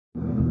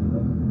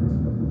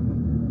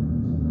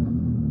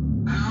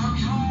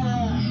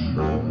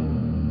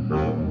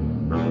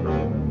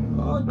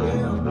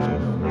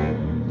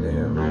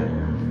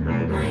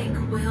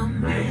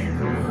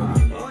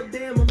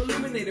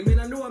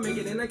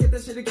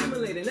that shit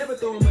accumulated. Never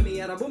throwing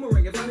money out, I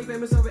boomerang and finally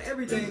famous over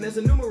everything. There's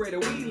a numerator,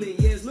 we lit,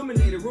 yeah, it's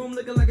illuminated. Room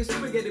looking like it's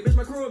fumigated. Bitch,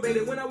 my crew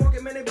invaded. When I walk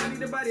in, man, they body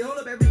to body. Hold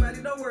up,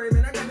 everybody, don't worry,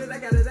 man. I got it.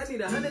 I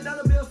need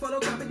 $100 bill,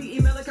 photocopy the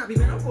email and copy.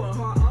 Man, I'm going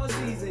hard all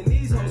season.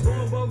 These hoes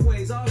going both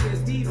ways, offense,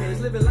 defense.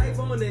 Living life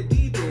on the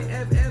deep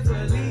end. FF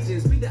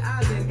allegiance, beat the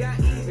odds and got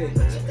even.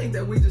 But you think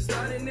that we just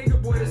started,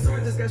 nigga? Boy, the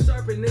sword just got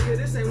sharpened, nigga.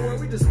 This ain't war,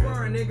 we just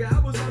sparring, nigga. I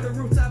was on the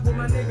rooftop with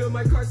my nigga,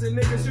 Mike Carson,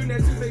 nigga. Shooting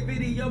that 2-fake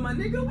video, my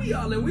nigga. We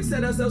all in. We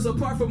set ourselves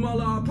apart from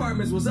all our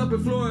apartments. Was up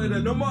in Florida,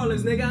 no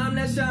Marlins, nigga. I'm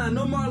that Sean,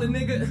 no Marlin,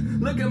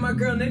 nigga. Look at my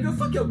girl, nigga.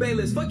 Fuck your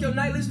bayless, fuck your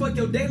nightlist, fuck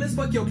your daylist,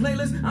 fuck your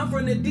playlist. I'm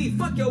from the deep,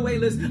 fuck your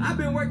waylist. I've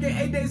been working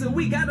 8 days a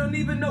week. I don't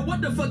even know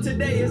what the fuck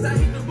today is. I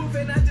hit the booth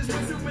and I just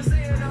went Super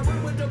Saiyan. I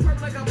run with the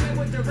perp like I play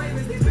with the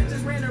Ravens. These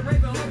bitches ran a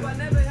Raven. Hope I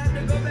never have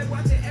to go back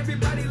watching.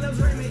 Everybody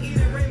loves Raymond,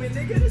 eating Raymond,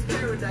 nigga. This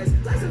paradise,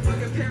 life's a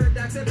fucking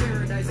paradox in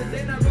paradise. If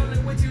they not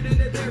rolling with you, then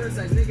they're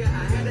parasites, nigga. I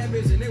had that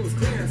vision, it was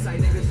clear in sight,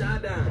 nigga.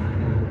 Shot down.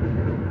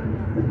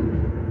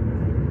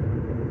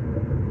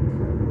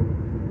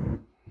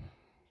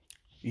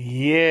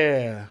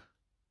 Yeah,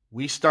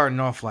 we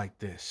starting off like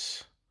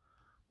this.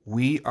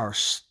 We are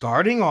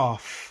starting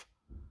off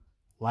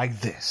like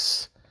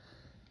this.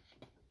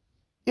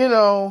 You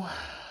know,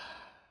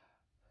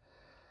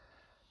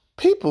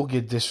 people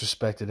get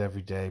disrespected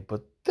every day,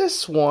 but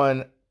this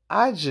one,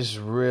 I just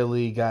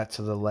really got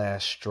to the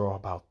last straw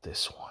about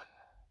this one.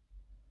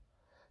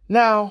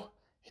 Now,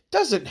 it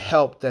doesn't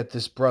help that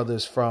this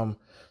brother's from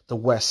the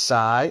West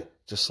Side,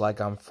 just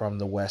like I'm from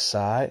the West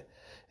Side.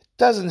 It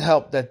doesn't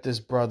help that this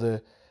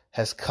brother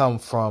has come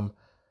from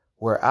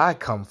where I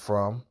come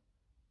from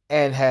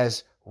and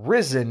has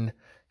risen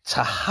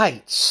to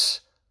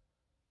heights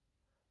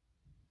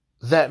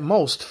that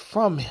most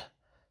from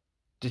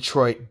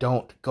Detroit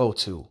don't go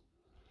to.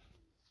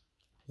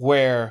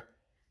 Where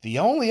the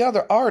only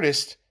other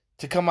artist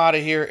to come out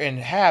of here and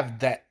have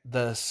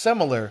the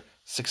similar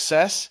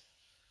success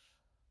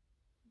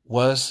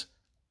was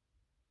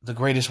the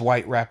greatest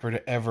white rapper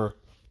to ever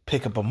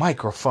pick up a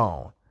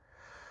microphone.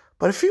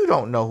 But if you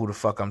don't know who the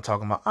fuck I'm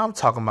talking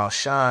about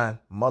Sean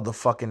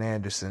motherfucking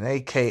Anderson,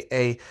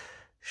 a.k.a.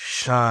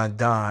 Sean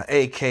Don,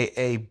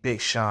 a.k.a.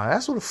 Big Sean.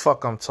 That's who the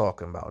fuck I'm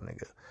talking about,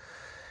 nigga.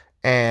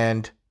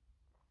 And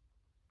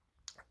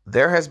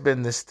there has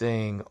been this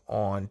thing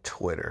on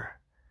Twitter.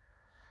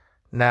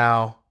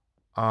 Now,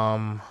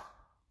 man,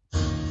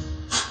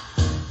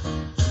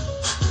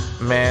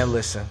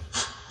 listen.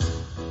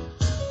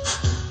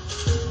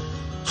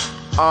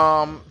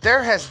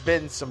 There has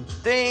been some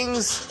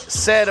things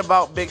said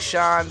about Big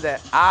Sean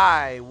that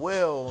I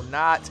will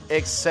not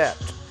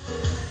accept.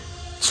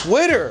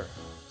 Twitter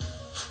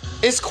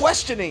is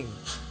questioning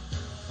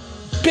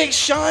Big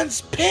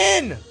Sean's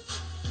pen.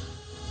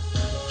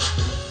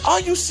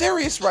 Are you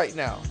serious right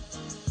now?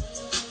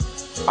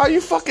 Are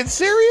you fucking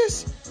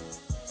serious?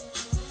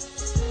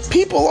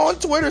 People on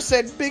Twitter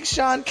said Big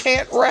Sean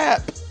can't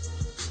rap.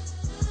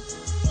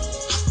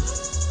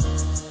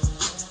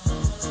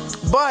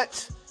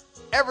 But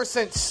ever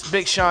since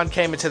Big Sean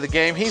came into the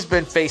game, he's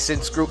been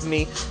facing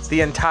scrutiny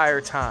the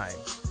entire time.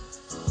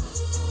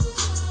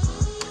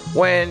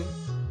 When,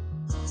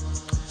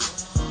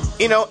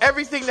 you know,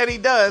 everything that he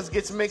does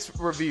gets mixed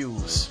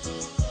reviews.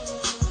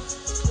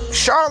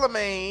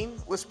 Charlemagne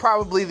was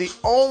probably the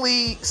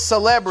only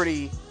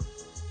celebrity,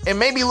 and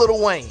maybe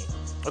Lil Wayne.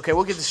 Okay,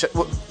 we'll get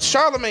to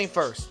Charlemagne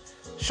first.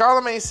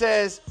 Charlemagne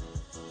says,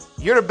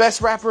 "You're the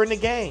best rapper in the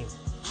game."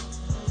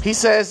 He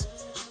says,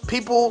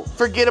 people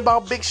forget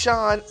about Big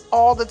Sean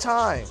all the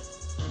time.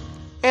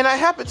 And I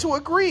happen to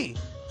agree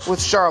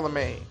with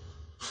Charlemagne.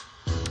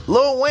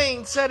 Lil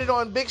Wayne said it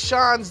on Big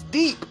Sean's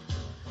Deep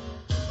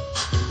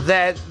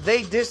that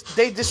they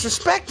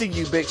disrespected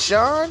you, Big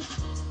Sean.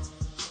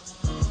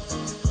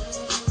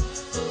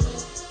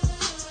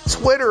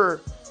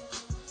 Twitter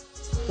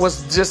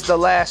was just the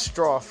last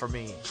straw for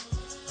me.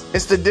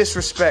 It's the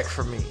disrespect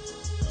for me.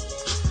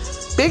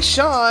 Big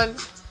Sean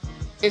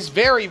is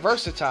very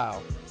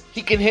versatile.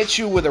 He can hit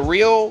you with a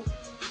real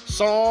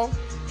song.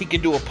 He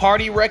can do a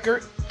party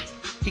record.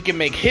 He can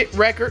make hit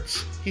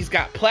records. He's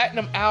got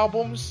platinum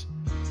albums.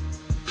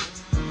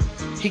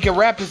 He can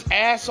rap his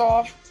ass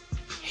off.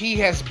 He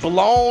has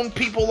blown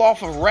people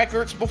off of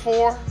records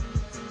before.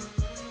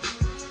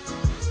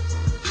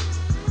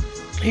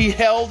 He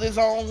held his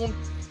own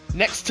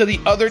next to the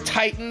other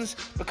titans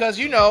because,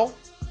 you know,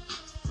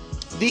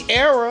 the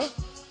era,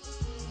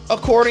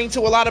 according to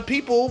a lot of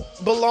people,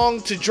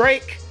 belonged to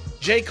Drake,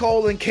 J.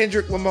 Cole, and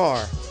Kendrick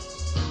Lamar.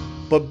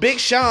 But Big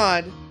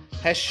Sean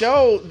has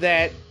showed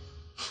that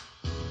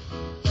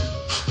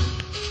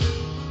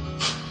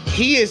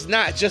he is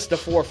not just a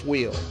fourth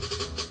wheel.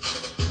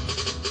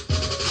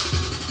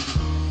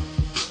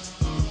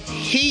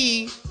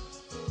 He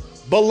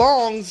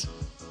belongs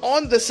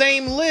on the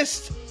same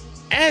list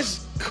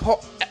as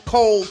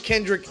Cole,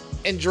 Kendrick,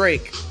 and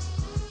Drake.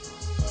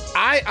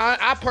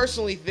 I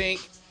personally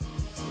think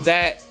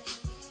that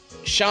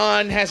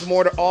Sean has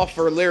more to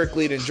offer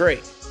lyrically than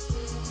Drake.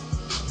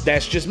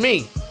 That's just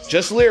me.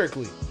 Just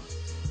lyrically.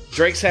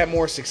 Drake's had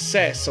more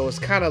success, so it's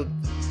kind of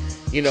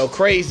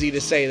crazy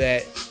to say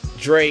that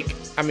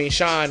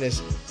Sean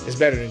is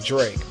better than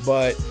Drake,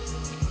 but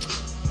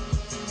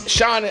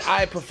Sean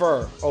I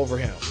prefer over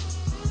him.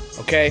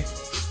 Okay?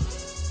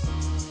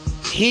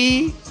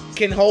 He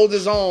can hold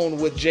his own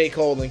with J.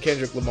 Cole and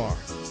Kendrick Lamar.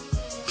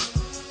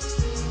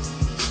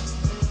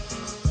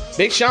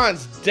 Big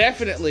Sean's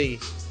definitely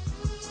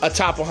a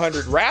top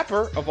 100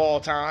 rapper of all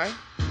time.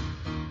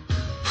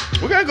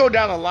 We're gonna go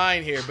down the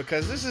line here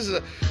because this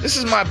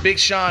is my Big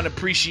Sean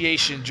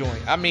appreciation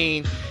joint. I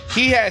mean,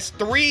 he has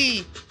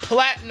 3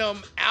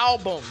 platinum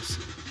albums,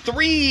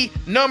 3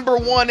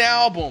 #1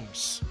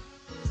 albums.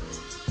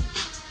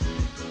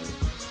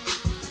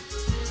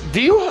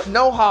 Do you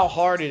know how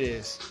hard it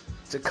is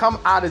to come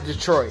out of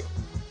Detroit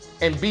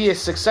and be a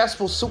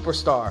successful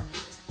superstar?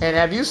 And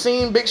have you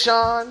seen Big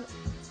Sean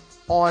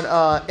on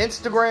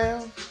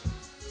Instagram?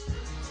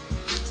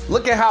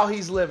 Look at how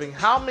he's living.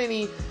 How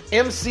many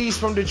MCs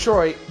from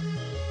Detroit,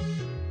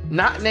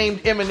 not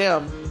named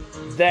Eminem,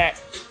 that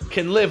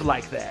can live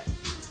like that?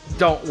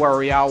 Don't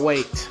worry, I'll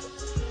wait.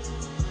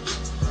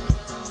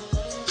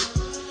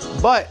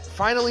 But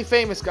Finally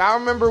Famous, I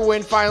remember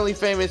when Finally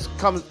Famous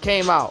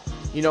came out.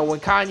 When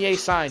Kanye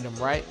signed him,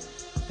 right?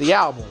 The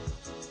album.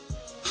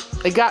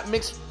 It got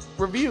mixed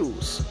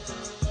reviews.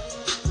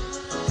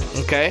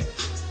 Okay?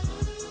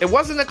 It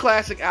wasn't a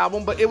classic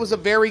album, but it was a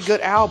very good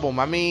album.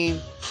 I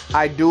mean,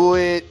 I Do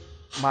It,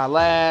 My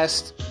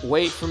Last,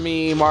 Wait For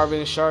Me, Marvin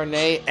and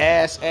Chardonnay,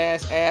 Ass.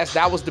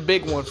 That was the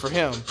big one for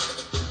him.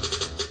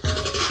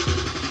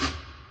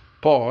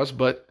 Pause,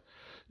 but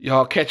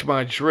y'all catch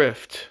my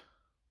drift.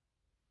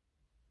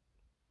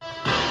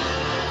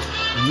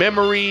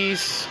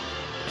 Memories.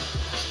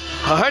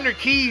 100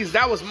 Keys,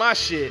 that was my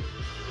shit.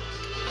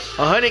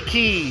 100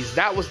 Keys,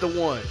 that was the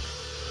one.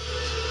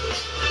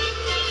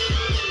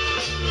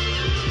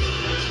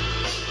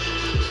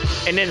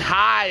 And then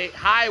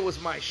High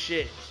was my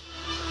shit.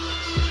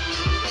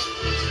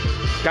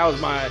 That was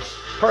my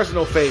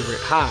personal favorite,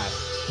 High,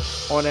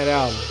 on that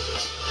album.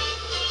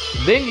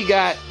 Then you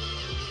got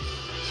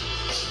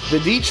the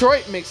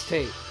Detroit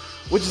mixtape,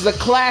 which is a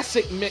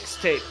classic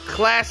mixtape.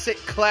 Classic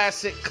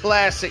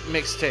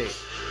mixtape.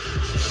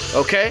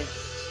 Okay?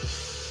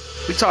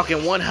 We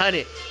talking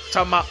 100.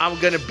 Talking about I'm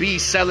Gonna Be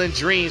Selling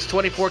Dreams,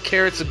 24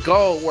 Carats of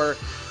Gold, where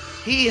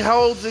he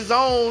holds his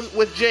own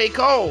with J.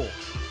 Cole.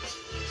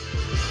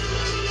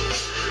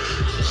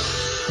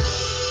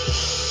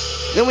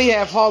 Then we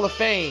have Hall of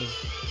Fame.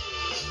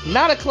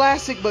 Not a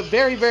classic, but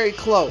very, very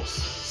close.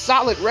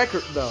 Solid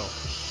record, though.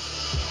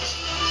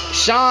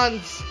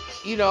 Sean's,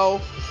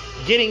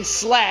 getting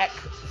slack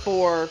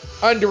for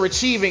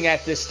underachieving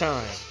at this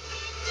time.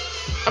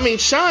 I mean,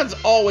 Sean's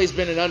always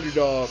been an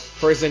underdog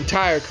for his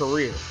entire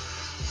career.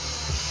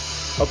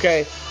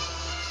 Okay.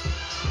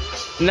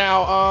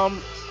 Now,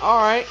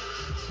 alright.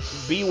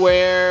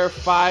 Beware,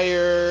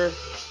 Fire.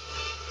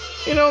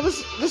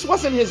 This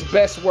wasn't his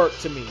best work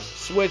to me.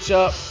 Switch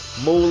Up,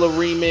 Moolah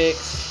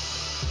Remix.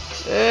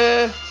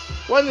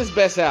 Wasn't his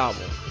best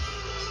album.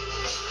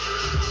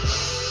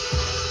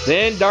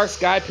 Then Dark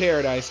Sky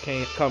Paradise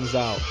comes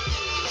out.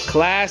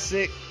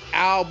 Classic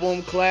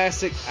album.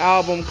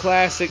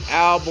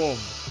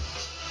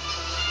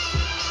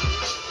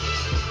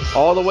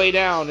 All the way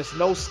down. There's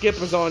no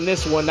skippers on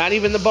this one. Not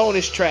even the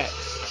bonus track.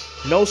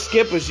 No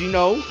skippers, you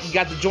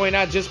got the joint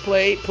I just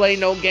played. Play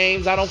no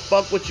games. I don't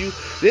fuck with you.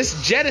 This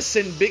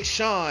jettisoned Big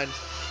Sean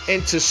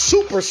into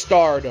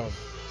superstardom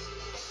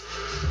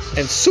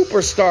and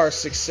superstar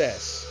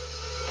success.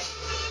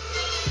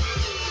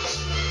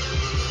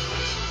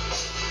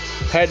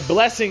 Had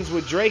blessings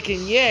with Drake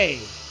and Ye.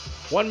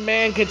 One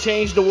Man Can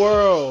Change the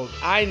World.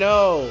 I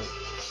Know.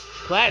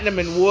 Platinum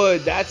and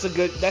Wood. That's a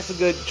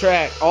good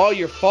track. All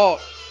Your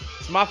Fault.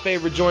 It's my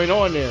favorite joint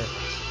on there.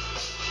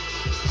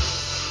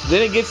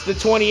 Then it gets to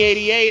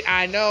 2088.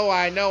 I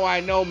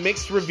know.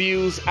 Mixed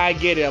reviews. I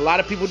get it. A lot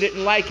of people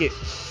didn't like it.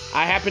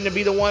 I happen to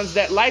be the ones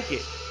that like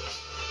it.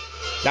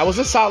 That was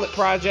a solid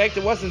project.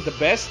 It wasn't the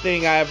best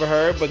thing I ever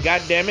heard, but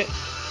goddamn it,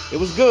 it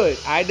was good.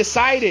 I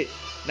decided.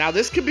 Now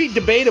this could be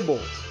debatable.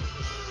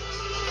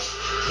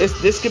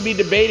 This could be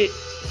debated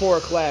for a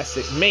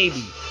classic,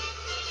 maybe.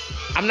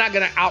 I'm not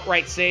gonna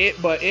outright say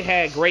it, but it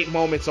had great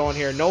moments on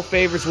here. No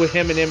favors with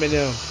him and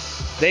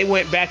Eminem. They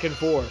went back and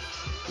forth.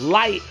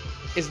 Light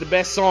is the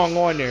best song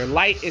on there.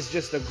 Light is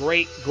just a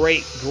great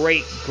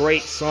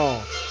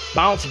song.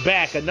 Bounce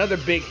Back, another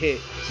big hit.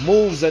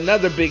 Moves,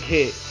 another big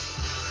hit.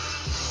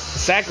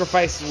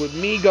 Sacrifices with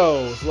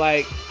Migos,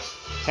 like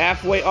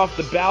Halfway Off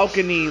the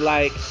Balcony,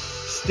 like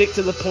Stick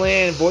to the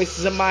Plan,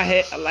 Voices in My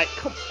Head. Like,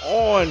 come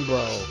on,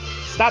 bro.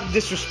 Stop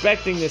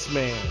disrespecting this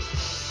man.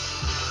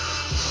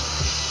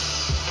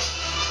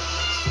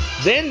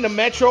 Then the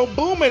Metro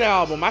Boomin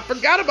album. I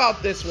forgot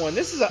about this one.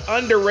 This is an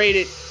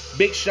underrated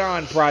Big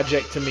Sean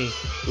project to me.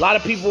 A lot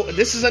of people,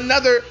 this is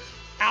another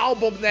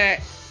album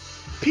that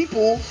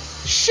people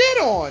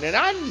shit on, and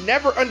I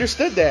never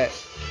understood that.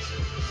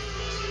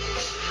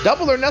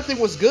 Double or Nothing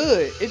was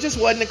good. It just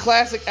wasn't a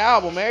classic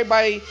album.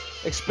 Everybody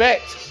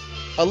expect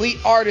elite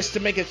artists to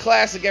make a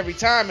classic every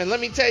time, and let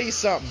me tell you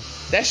something.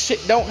 That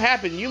shit don't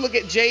happen. You look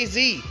at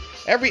Jay-Z.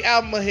 Every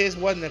album of his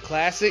wasn't a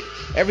classic.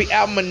 Every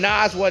album of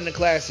Nas wasn't a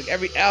classic.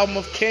 Every album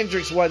of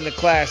Kendrick's wasn't a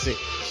classic.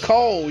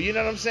 Cole, you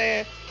know what I'm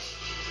saying?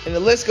 And the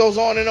list goes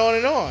on and on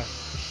and on.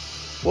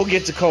 We'll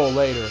get to Cole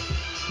later.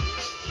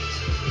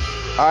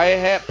 I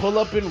had Pull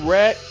Up and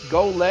Wreck.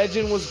 Go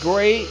Legend was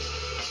great.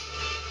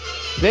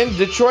 Then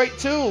Detroit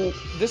 2.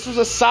 This was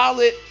a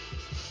solid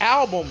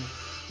album.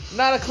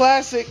 Not a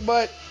classic,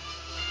 but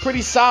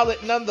pretty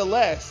solid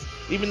nonetheless.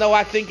 Even though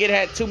I think it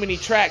had too many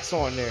tracks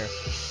on there.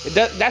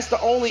 That's the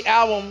only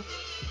album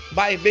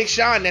by Big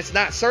Sean that's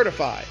not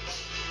certified.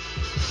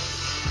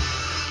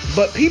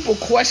 But people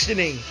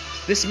questioning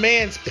this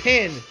man's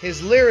pen,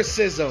 his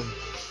lyricism,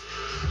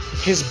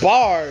 his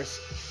bars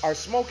are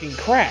smoking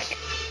crack.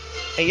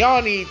 And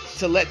y'all need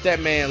to let that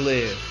man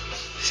live.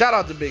 Shout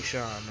out to Big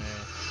Sean, man.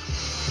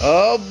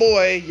 Oh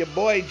boy, your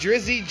boy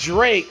Drizzy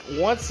Drake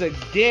once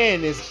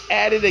again is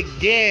at it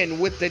again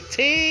with the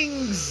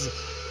tings.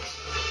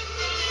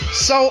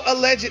 So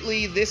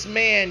allegedly this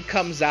man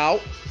comes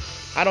out.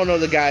 I don't know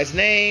the guy's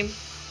name.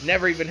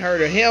 Never even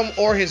heard of him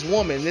or his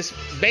woman. This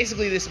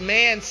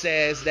man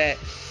says that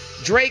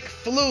Drake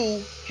flew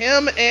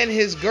him and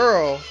his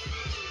girl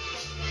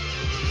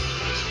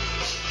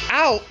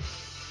out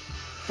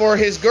for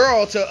his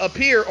girl to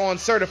appear on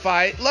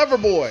Certified Lover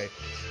Boy.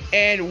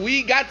 And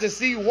we got to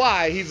see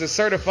why he's a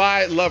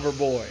certified lover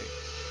boy.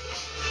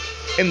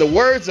 In the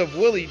words of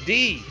Willie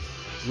D,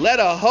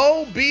 let a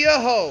hoe be a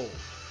hoe.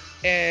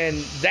 And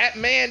that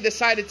man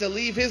decided to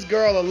leave his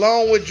girl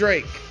alone with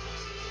Drake.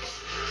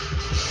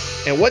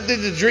 And what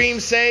did the dream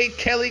say?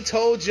 Kelly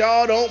told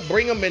y'all don't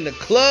bring him in the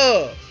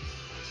club.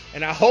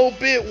 And I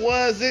hope it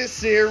wasn't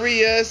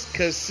serious,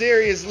 because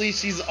seriously,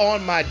 she's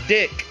on my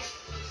dick.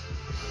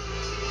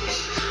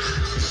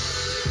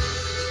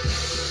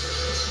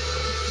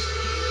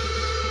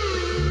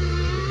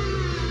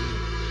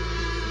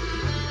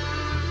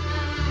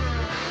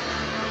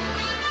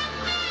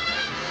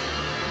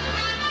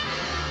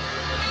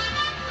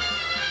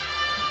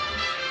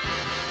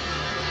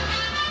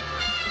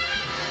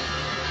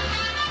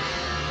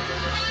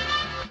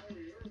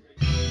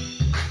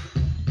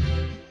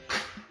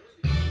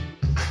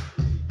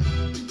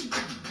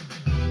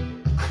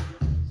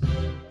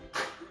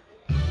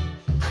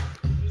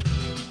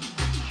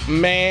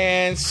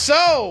 Man,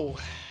 so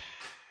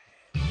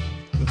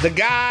the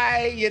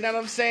guy, you know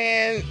what I'm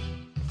saying,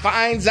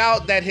 finds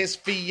out that his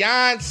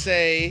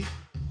fiance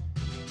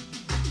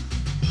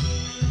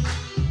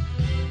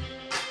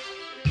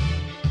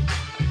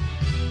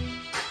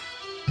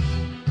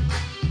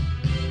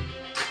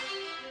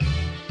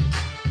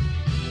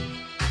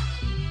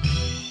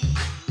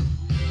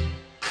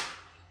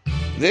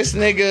this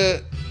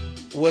nigga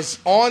was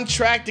on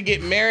track to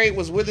get married,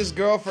 was with his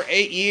girl for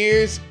 8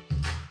 years.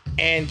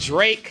 And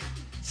Drake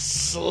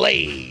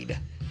slayed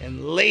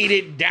and laid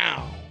it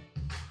down.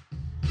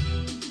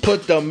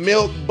 Put the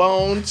milk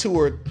bone to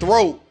her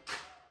throat.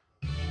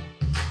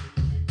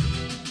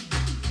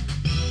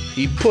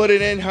 He put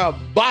it in her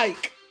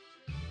bike.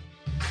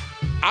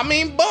 I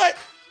mean, but,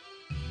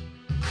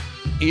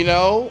 you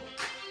know,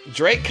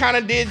 Drake kind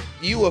of did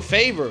you a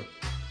favor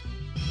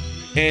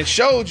and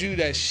showed you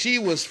that she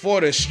was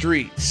for the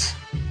streets.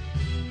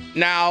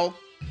 Now,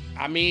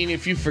 I mean,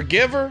 if you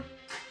forgive her,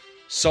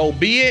 so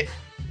be it,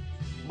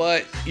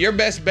 but your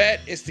best bet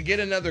is to get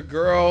another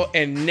girl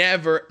and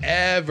never,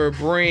 ever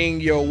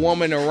bring your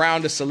woman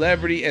around a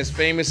celebrity as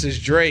famous as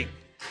Drake.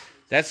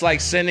 That's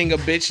like sending a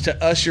bitch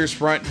to Usher's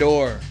front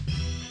door.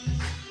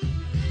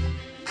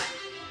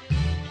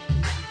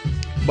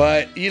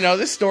 But, you know,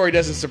 this story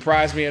doesn't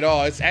surprise me at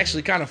all. It's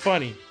actually kind of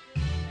funny.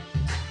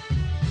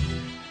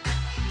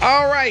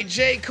 All right,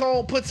 J.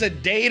 Cole puts a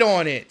date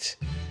on it.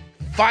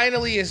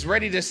 Finally is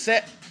ready to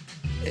set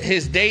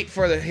his date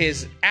for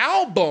his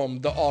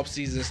album, The Off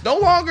Season. It's no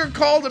longer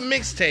called a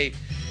mixtape.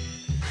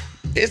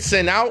 It's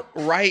an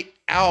outright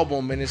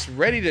album, and it's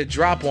ready to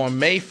drop on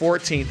May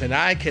 14th, and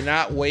I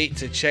cannot wait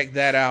to check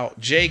that out.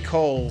 J.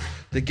 Cole,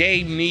 the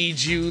game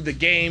needs you. The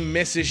game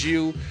misses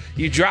you.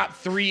 You dropped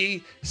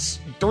three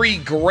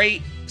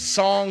great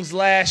songs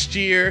last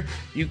year.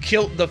 You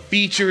killed the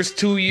features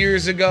 2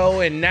 years ago,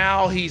 and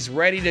now he's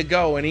ready to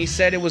go. And he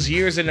said it was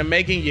years in the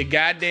making. You're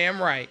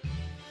goddamn right.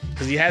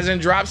 Because he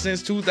hasn't dropped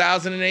since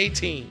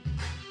 2018.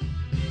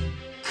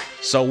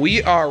 So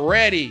we are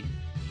ready,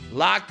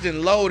 locked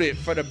and loaded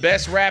for the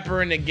best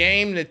rapper in the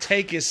game to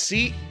take his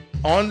seat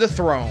on the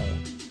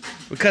throne.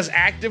 Because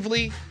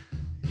actively,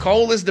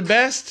 Cole is the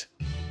best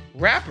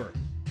rapper.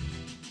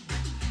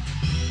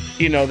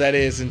 You know, that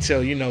is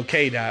until, you know,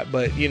 K-Dot.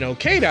 But, you know,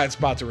 K-Dot's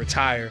about to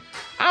retire.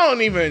 I'm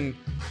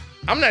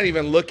not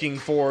even looking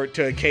forward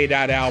to a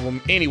K-Dot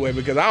album anyway,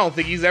 because I don't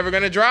think he's ever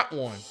going to drop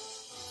one.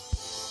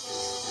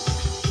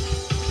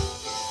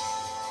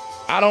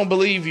 I don't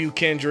believe you,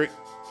 Kendrick.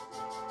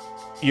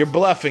 You're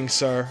bluffing,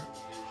 sir.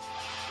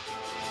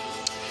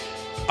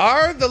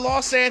 Are the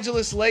Los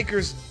Angeles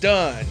Lakers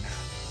done?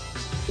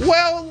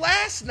 Well,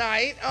 last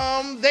night,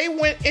 they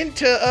went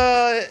into,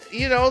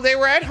 they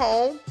were at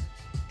home,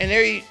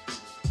 and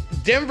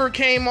Denver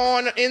came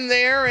on in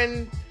there,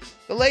 and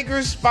the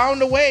Lakers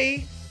found a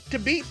way to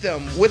beat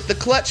them with the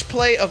clutch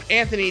play of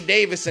Anthony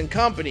Davis and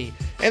company.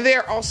 And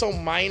they're also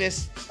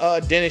minus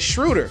Dennis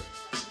Schroeder.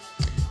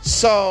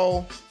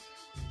 So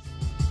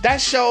that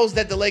shows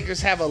that the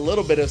Lakers have a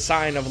little bit of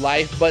sign of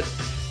life. But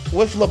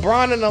with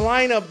LeBron in the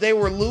lineup, they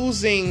were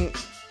losing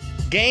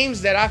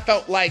games that I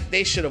felt like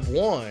they should have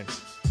won.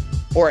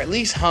 Or at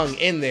least hung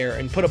in there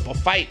and put up a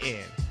fight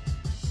in.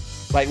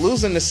 Like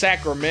losing to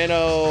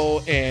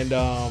Sacramento and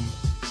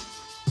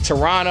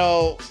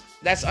Toronto,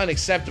 that's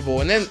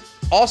unacceptable. And then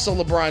also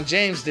LeBron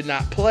James did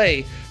not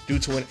play due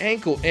to an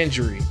ankle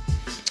injury.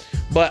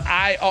 But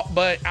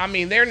I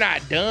mean, they're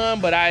not done,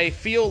 but I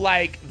feel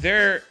like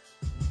their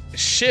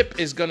ship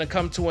is going to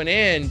come to an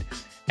end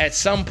at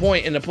some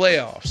point in the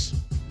playoffs.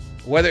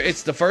 Whether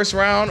it's the first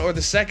round or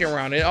the second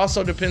round. It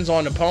also depends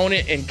on the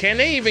opponent. And can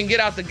they even get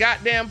out the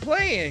goddamn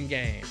play-in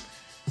game?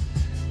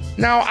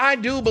 Now, I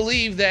do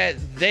believe that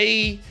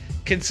they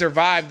can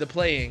survive the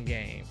play-in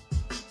game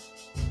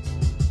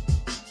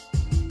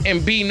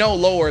and be no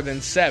lower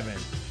than 7.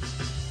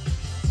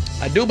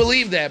 I do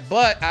believe that,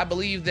 but I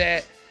believe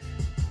that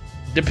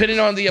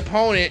depending on the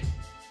opponent,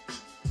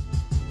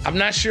 I'm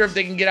not sure if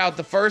they can get out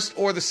the first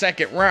or the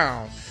second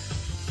round.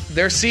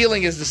 Their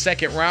ceiling is the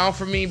second round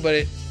for me,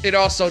 but it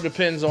also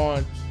depends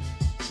on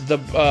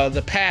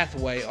the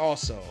pathway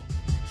also.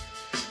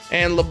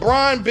 And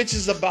LeBron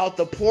bitches about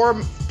the poor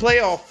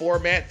playoff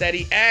format that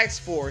he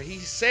asked for. He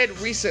said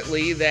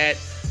recently that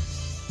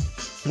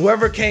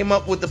whoever came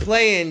up with the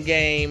play-in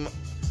game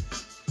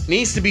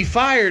needs to be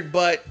fired,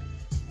 but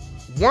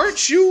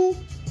weren't you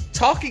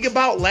talking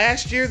about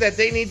last year that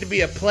they need to be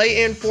a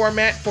play-in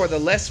format for the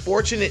less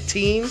fortunate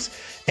teams?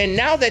 And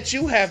now that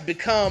you have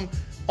become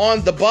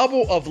on the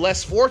bubble of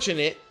less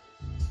fortunate,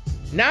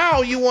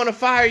 now you want to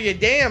fire your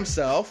damn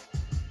self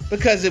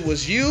because it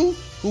was you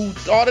who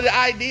thought of the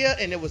idea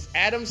and it was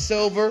Adam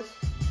Silver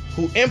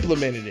who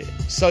implemented it.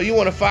 So you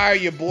want to fire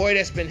your boy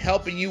that's been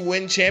helping you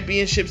win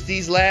championships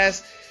these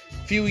last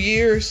few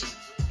years?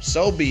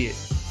 So be it.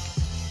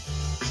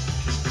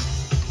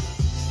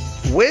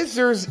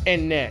 Wizards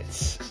and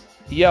Nets.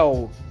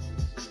 Yo,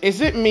 is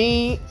it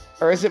me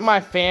or is it my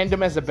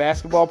fandom as a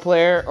basketball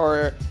player,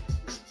 or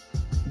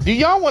do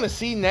y'all want to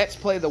see Nets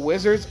play the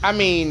Wizards? I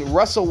mean,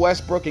 Russell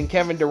Westbrook and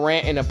Kevin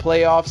Durant in a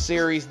playoff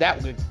series,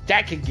 that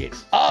could get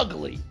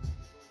ugly.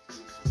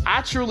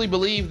 I truly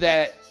believe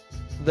that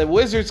the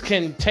Wizards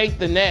can take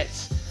the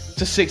Nets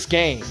to 6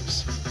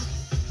 games.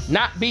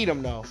 Not beat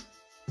them, though.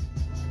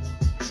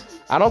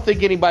 I don't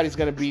think anybody's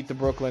going to beat the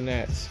Brooklyn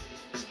Nets.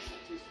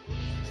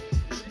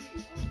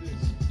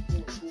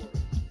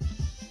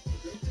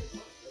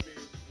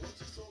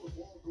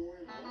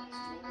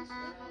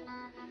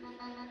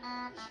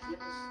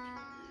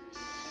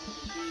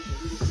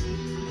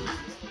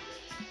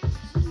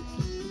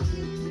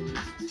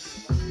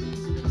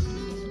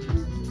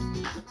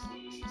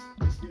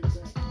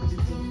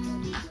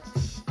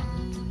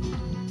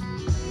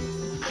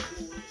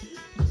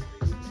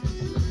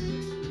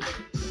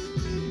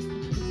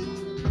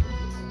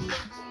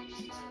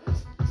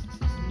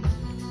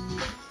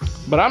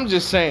 But I'm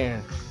just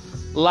saying,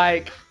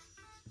 like,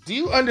 do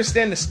you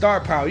understand the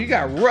star power? You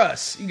got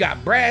Russ, you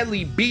got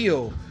Bradley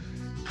Beal,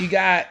 you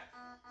got,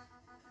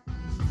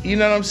 you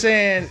know what I'm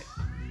saying,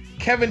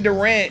 Kevin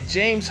Durant,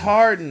 James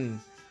Harden,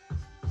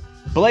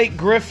 Blake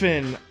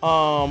Griffin,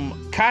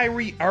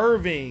 Kyrie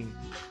Irving,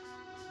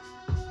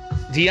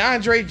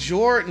 DeAndre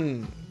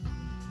Jordan.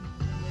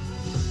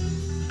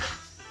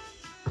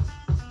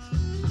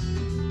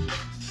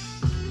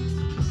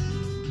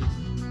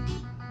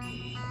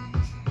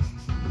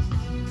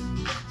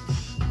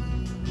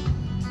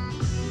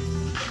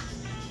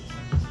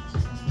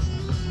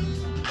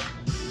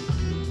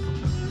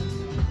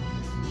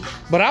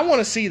 But I want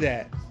to see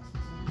that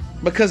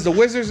because the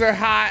Wizards are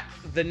hot.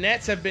 The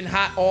Nets have been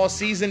hot all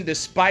season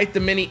despite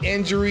the many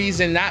injuries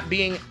and not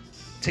being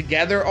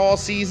together all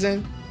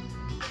season.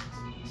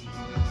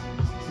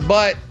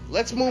 But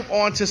let's move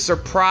on to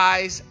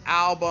surprise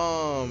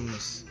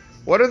albums.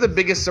 What are the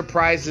biggest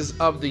surprises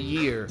of the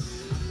year?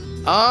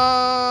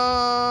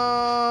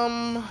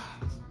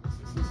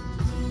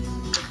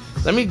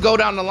 Let me go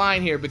down the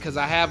line here because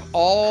I have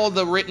all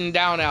the written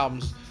down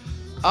albums.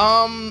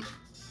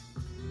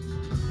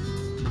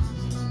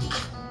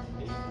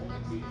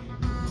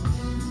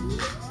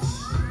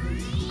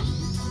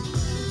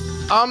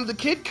 The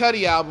Kid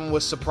Cudi album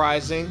was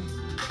surprising.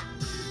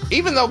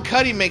 Even though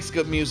Cudi makes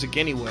good music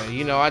anyway,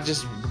 you know, I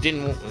just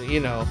didn't, you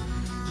know.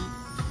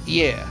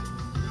 Yeah.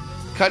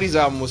 Cudi's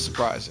album was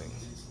surprising.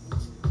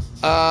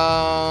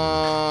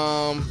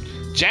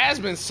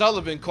 Jasmine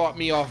Sullivan caught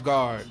me off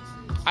guard.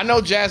 I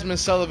know Jasmine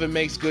Sullivan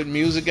makes good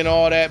music and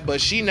all that,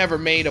 but she never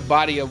made a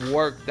body of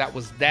work that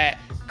was that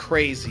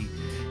crazy.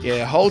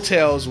 Yeah,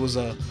 Hotels was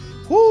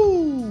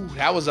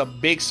that was a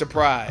big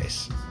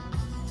surprise.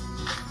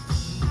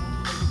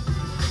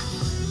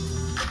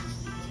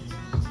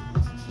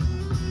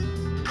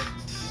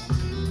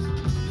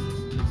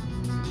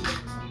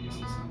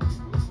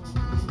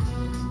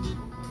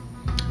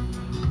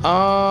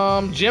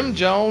 Jim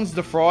Jones,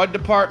 The Fraud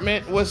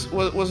Department was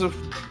a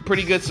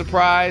pretty good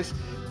surprise.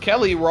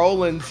 Kelly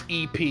Rowland's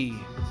EP,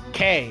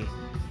 K.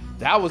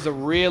 That was a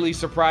really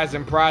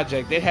surprising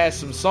project. It had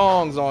some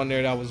songs on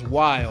there that was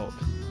wild.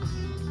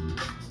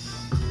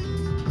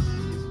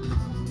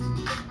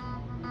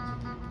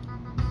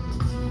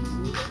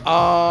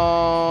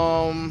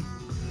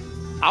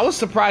 I was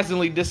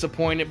surprisingly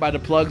disappointed by the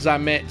plugs I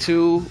met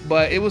too,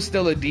 but it was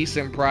still a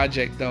decent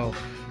project though.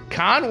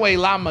 Conway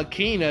La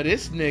Maquina,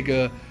 this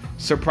nigga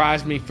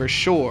surprised me for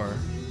sure.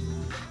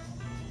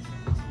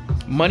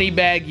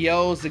 Moneybagg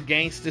Yo's The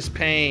Gangsta's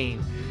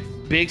Pain,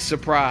 big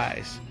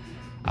surprise.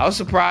 I was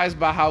surprised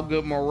by how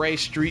good Moray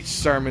Street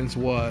Sermons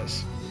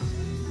was.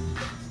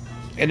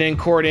 And then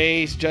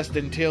Corday's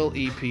Justin Till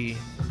EP.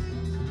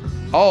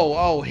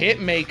 Oh,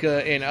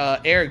 Hitmaker and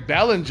Eric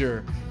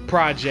Bellinger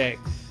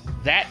project.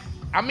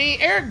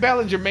 Eric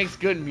Bellinger makes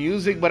good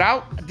music, but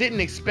I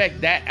didn't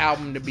expect that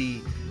album to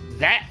be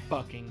that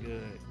fucking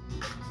good.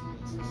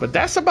 But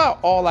that's about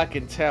all I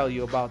can tell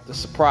you about the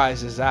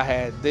surprises I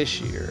had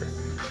this year.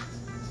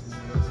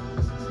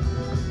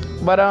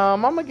 But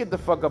I'm gonna get the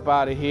fuck up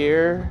out of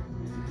here.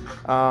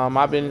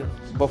 I've been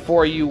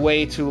before you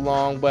way too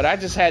long, but I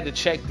just had to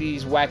check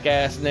these whack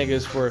ass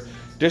niggas for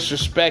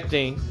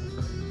disrespecting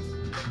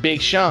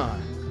Big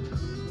Sean.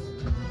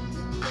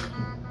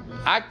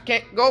 I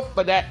can't go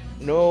for that.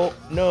 No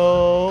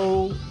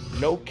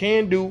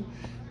can do.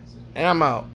 And I'm out.